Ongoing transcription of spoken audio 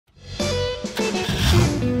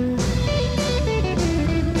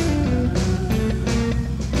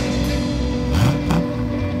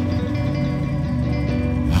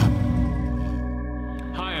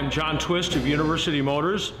Twist of University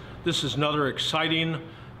Motors. This is another exciting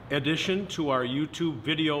addition to our YouTube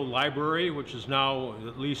video library, which is now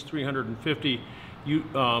at least 350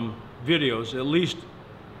 videos, at least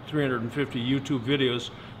 350 YouTube videos,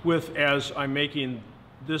 with, as I'm making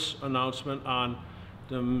this announcement on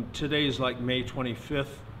today's like May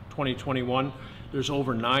 25th, 2021, there's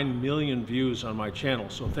over 9 million views on my channel.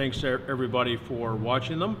 So thanks to everybody for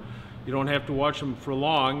watching them. You don't have to watch them for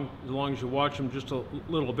long. As long as you watch them just a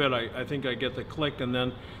little bit, I think I get the click, and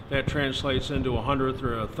then that translates into 100th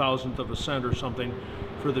or 1,000th of a cent or something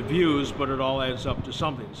for the views, but it all adds up to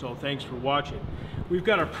something. So thanks for watching. We've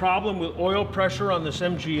got a problem with oil pressure on this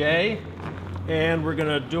MGA, and we're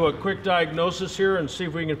gonna do a quick diagnosis here and see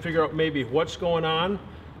if we can figure out maybe what's going on.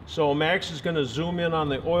 So Max is gonna zoom in on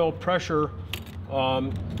the oil pressure.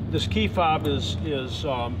 This key fob is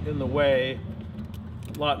in the way.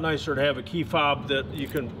 A lot nicer to have a key fob that you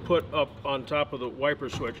can put up on top of the wiper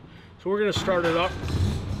switch. So we're going to start it up.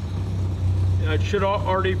 It should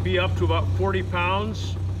already be up to about 40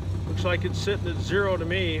 pounds. Looks like it's sitting at 0 to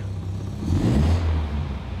me.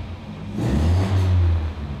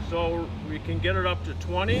 So we can get it up to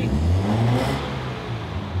 20.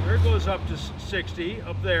 There it goes up to 60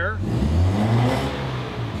 up there.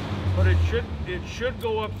 But it should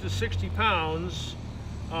go up to 60 pounds.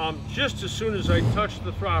 Just as soon as I touch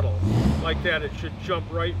the throttle like that, it should jump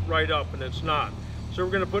right up, and it's not. So we're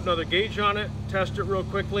going to put another gauge on it, test it real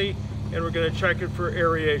quickly, and we're going to check it for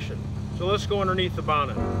aeration. So let's go underneath the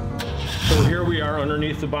bonnet. So here we are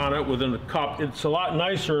underneath the bonnet within the cup. It's a lot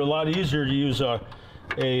nicer, a lot easier to use a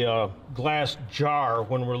glass jar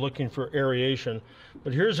when we're looking for aeration.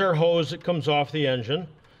 But here's our hose that comes off the engine.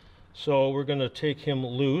 So we're going to take him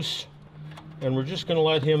loose, and we're just going to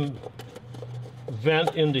let him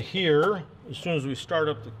vent into here as soon as we start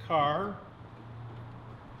up the car.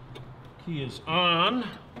 Key is on,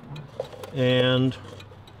 and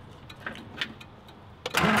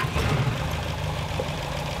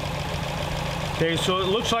okay, so it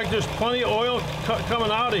looks like there's plenty of oil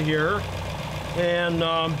coming out of here, and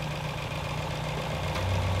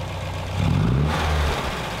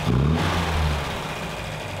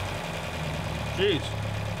geez,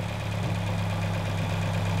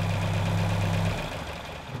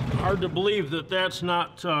 hard to believe that that's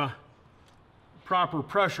not proper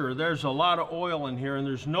pressure. There's a lot of oil in here, and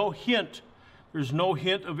there's no hint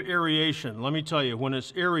of aeration. Let me tell you, when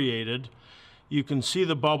it's aerated, you can see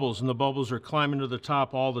the bubbles, and the bubbles are climbing to the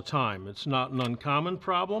top all the time. It's not an uncommon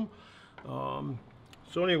problem.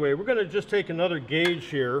 So anyway, we're going to just take another gauge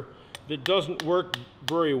here that doesn't work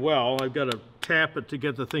very well. I've got to tap it to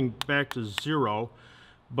get the thing back to 0,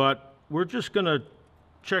 but we're just going to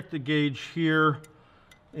check the gauge here.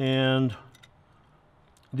 And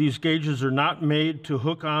these gauges are not made to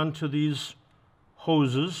hook onto these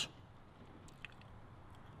hoses,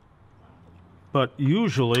 but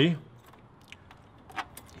usually,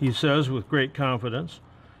 he says with great confidence,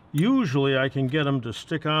 usually I can get them to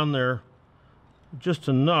stick on there just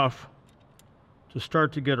enough to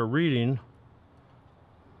start to get a reading.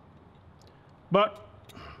 But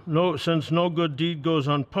no, since no good deed goes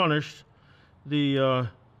unpunished, the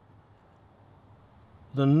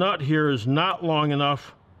nut here is not long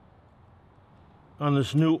enough on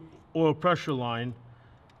this new oil pressure line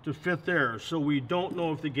to fit there, so we don't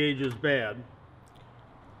know if the gauge is bad.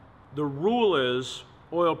 The rule is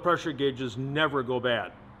oil pressure gauges never go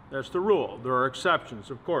bad. That's the rule. There are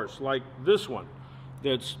exceptions, of course, like this one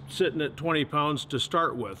that's sitting at 20 pounds to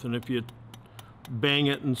start with, and if you bang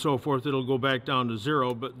it and so forth, it'll go back down to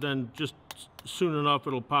 0, but then just soon enough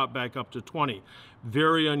it'll pop back up to 20.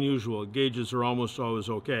 Very unusual. Gauges are almost always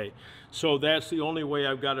okay. So that's the only way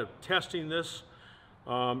I've got it testing this,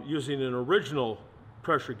 using an original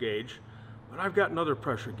pressure gauge, but I've got another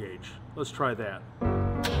pressure gauge. Let's try that.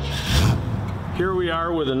 Here we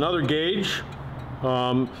are with another gauge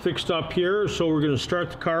fixed up here, so we're going to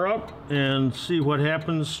start the car up and see what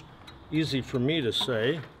happens. Easy for me to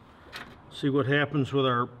say. See what happens with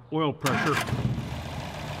our oil pressure.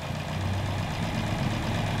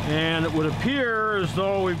 And it would appear as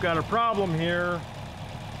though we've got a problem here,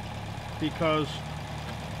 because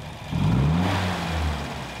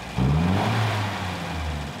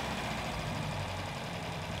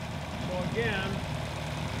so again,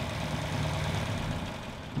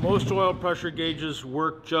 most oil pressure gauges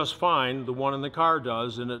work just fine. The one in the car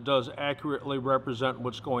does, and it does accurately represent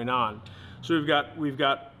what's going on. So we've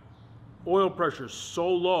got oil pressure so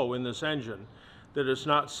low in this engine that it's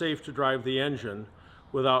not safe to drive the engine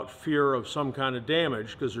without fear of some kind of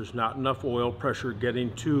damage, because there's not enough oil pressure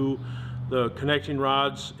getting to the connecting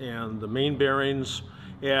rods and the main bearings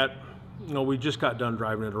at you know, we just got done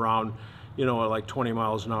driving it around, you know, at like 20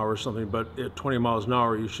 miles an hour or something, but at 20 miles an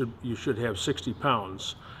hour, you should have 60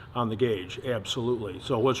 pounds on the gauge, absolutely.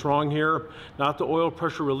 So what's wrong here? Not the oil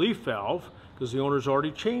pressure relief valve, because the owner's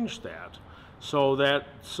already changed that.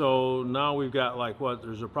 So now we've got like what,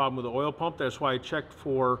 there's a problem with the oil pump. That's why I checked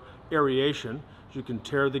for aeration. You can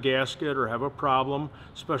tear the gasket or have a problem,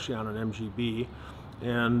 especially on an MGB,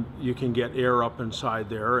 and you can get air up inside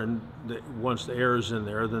there, and once the air is in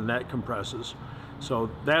there, then that compresses.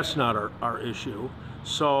 So that's not our issue.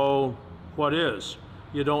 So what is?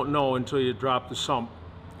 You don't know until you drop the sump.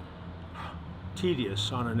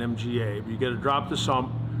 Tedious on an MGA, but you got to drop the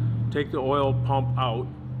sump, take the oil pump out,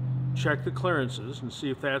 check the clearances and see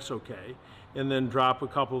if that's okay, and then drop a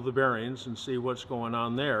couple of the bearings and see what's going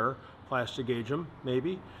on there. Plastic gauge them,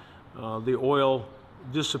 maybe. The oil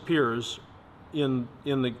disappears in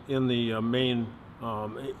the main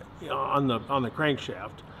on the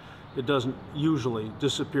crankshaft. It doesn't usually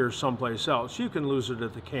disappear someplace else. You can lose it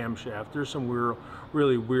at the camshaft. There's some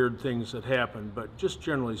really weird things that happen, but just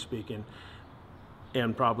generally speaking,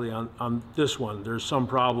 and probably on this one, there's some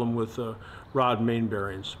problem with the rod main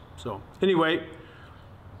bearings. So anyway,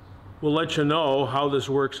 we'll let you know how this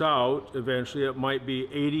works out. Eventually, it might be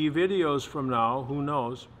 80 videos from now, who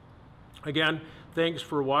knows. Again, thanks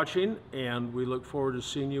for watching, and we look forward to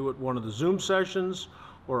seeing you at one of the Zoom sessions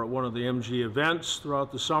or at one of the MG events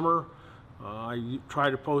throughout the summer. I try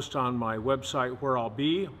to post on my website where I'll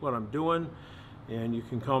be, what I'm doing, and you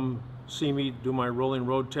can come see me do my rolling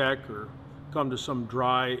road tech or come to some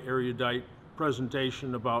dry, erudite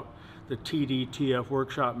presentation about the TDTF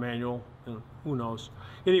workshop manual, and who knows.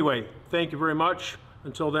 Anyway, thank you very much.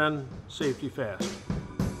 Until then, safety fast.